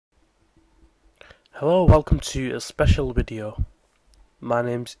Hello, welcome to a special video. My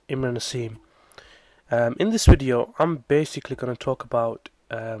name's Imran Asim. In this video, I'm basically going to talk about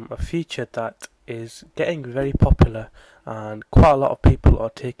a feature that is getting very popular, and quite a lot of people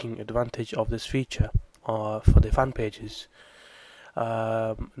are taking advantage of this feature for their fan pages.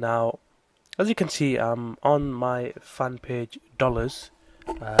 Now, as you can see, I'm on my FanPage dollars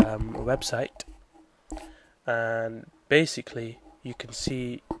website, and basically you can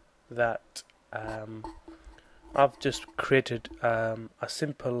see that I've just created a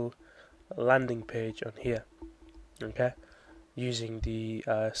simple landing page on here, okay, using the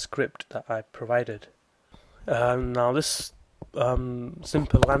script that I provided. Now this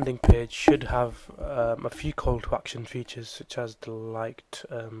simple landing page should have a few call to action features, such as the liked,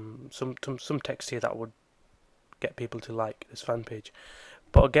 some text here that would get people to like this fan page.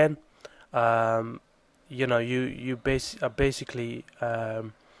 But again, you basically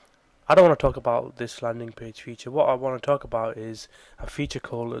I don't want to talk about this landing page feature. What I want to talk about is a feature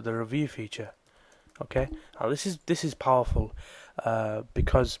called the review feature. Okay, now this is powerful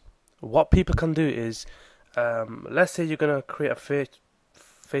because what people can do is, let's say you're gonna create a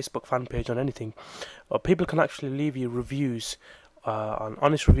Facebook fan page on anything, or people can actually leave you reviews, on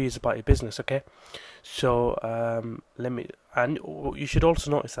honest reviews about your business. Okay, so and you should also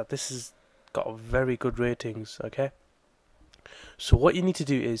notice that this has got very good ratings. Okay. So what you need to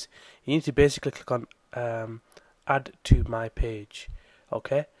do is you need to basically click on add to my page.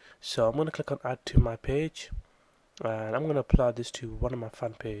 Okay, so I'm going to click on add to my page, and I'm going to apply this to one of my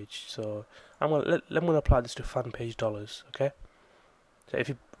fan page. So I'm going to apply this to FanPage dollars. Okay,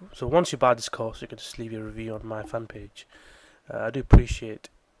 so once you buy this course, you can just leave your review on my fan page. I do appreciate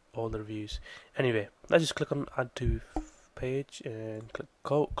all the reviews. Anyway, let's just click on add to page and click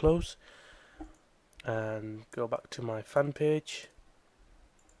close, and go back to my fan page.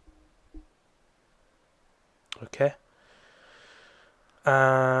 Okay,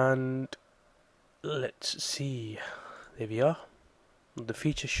 and let's see, there we are, the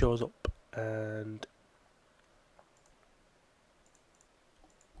feature shows up, and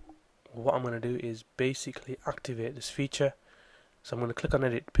what I'm going to do is basically activate this feature. So I'm going to click on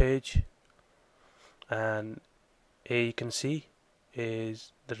edit page, and here you can see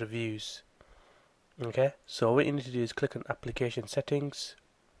is the reviews. Okay, so what you need to do is click on application settings,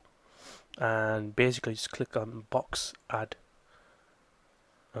 and basically just click on box add.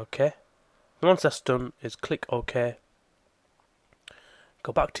 Okay, once that's done, is click OK,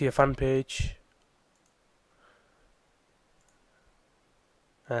 go back to your fan page,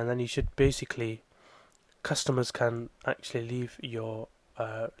 and then you should basically, customers can actually leave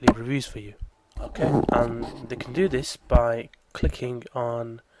reviews for you. Okay, and they can do this by clicking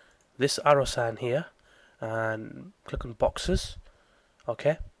on this arrow sign here and click on boxes.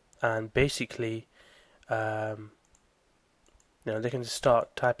 Okay, and basically they can just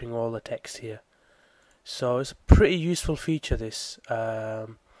start typing all the text here. So it's a pretty useful feature, this,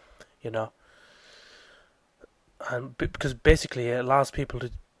 and because basically it allows people to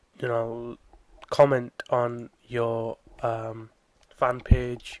comment on your fan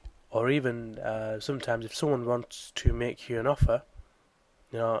page, or even sometimes if someone wants to make you an offer,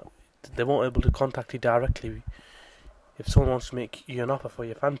 they won't be able to contact you directly. If someone wants to make you an offer for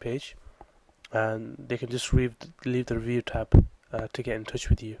your fan page, and they can just leave the review tab to get in touch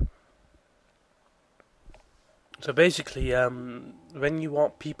with you. So basically, when you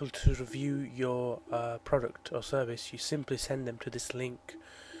want people to review your product or service, you simply send them to this link,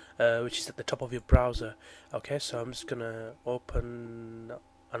 which is at the top of your browser. Okay, so I'm just gonna open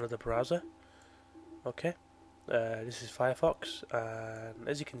another browser. Okay, this is Firefox, and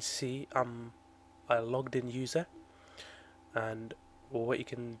as you can see, I'm a logged in user, and what you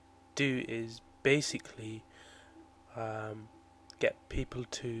can do is basically get people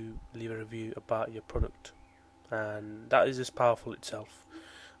to leave a review about your product, and that is just powerful itself.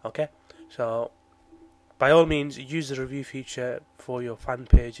 Okay, so by all means use the review feature for your fan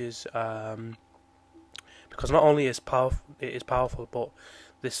pages, because not only is it is powerful, but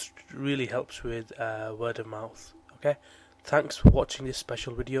this really helps with word of mouth. Okay, thanks for watching this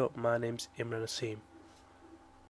special video. My name's Imran Asim.